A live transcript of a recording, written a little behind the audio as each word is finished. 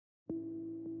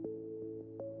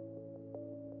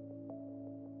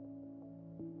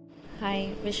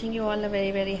Hi, wishing you all a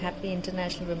very happy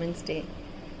International Women's Day.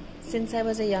 Since I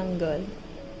was a young girl,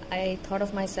 I thought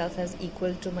of myself as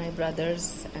equal to my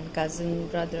brothers and cousin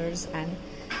brothers and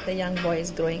the young boys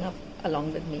growing up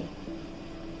along with me.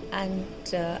 And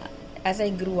as I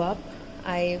grew up,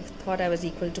 I thought I was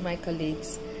equal to my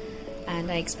colleagues, and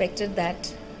I expected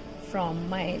that from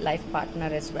my life partner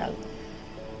as well.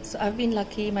 So I've been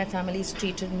lucky, my family's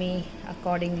treated me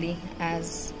accordingly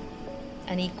as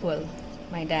an equal.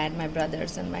 My dad, my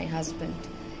brothers, and my husband.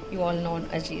 You all know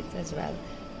Ajit as well.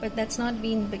 But that's not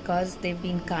been because they've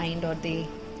been kind or they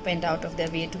went out of their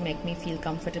way to make me feel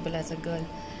comfortable as a girl.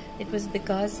 It was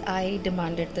because I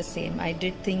demanded the same. I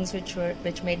did things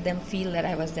which made them feel that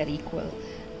I was their equal,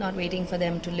 not waiting for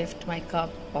them to lift my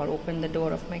cup or open the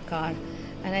door of my car.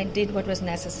 And I did what was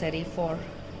necessary for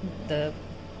the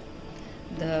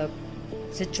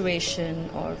situation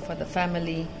or for the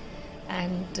family.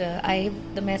 And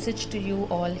the message to you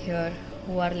all here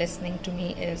who are listening to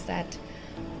me is that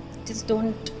just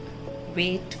don't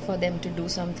wait for them to do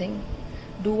something.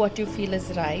 Do what you feel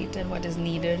is right and what is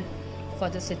needed for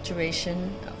the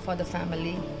situation, for the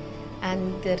family,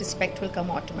 and the respect will come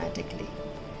automatically.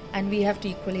 And we have to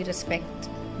equally respect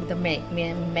the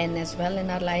men as well in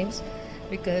our lives,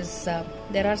 because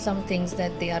there are some things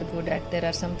that they are good at, there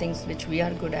are some things which we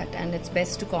are good at, and it's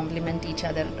best to complement each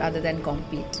other rather than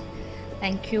compete.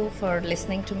 Thank you for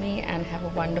listening to me, and have a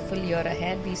wonderful year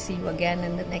ahead. We see you again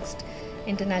in the next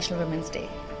International Women's Day.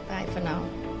 Bye for now.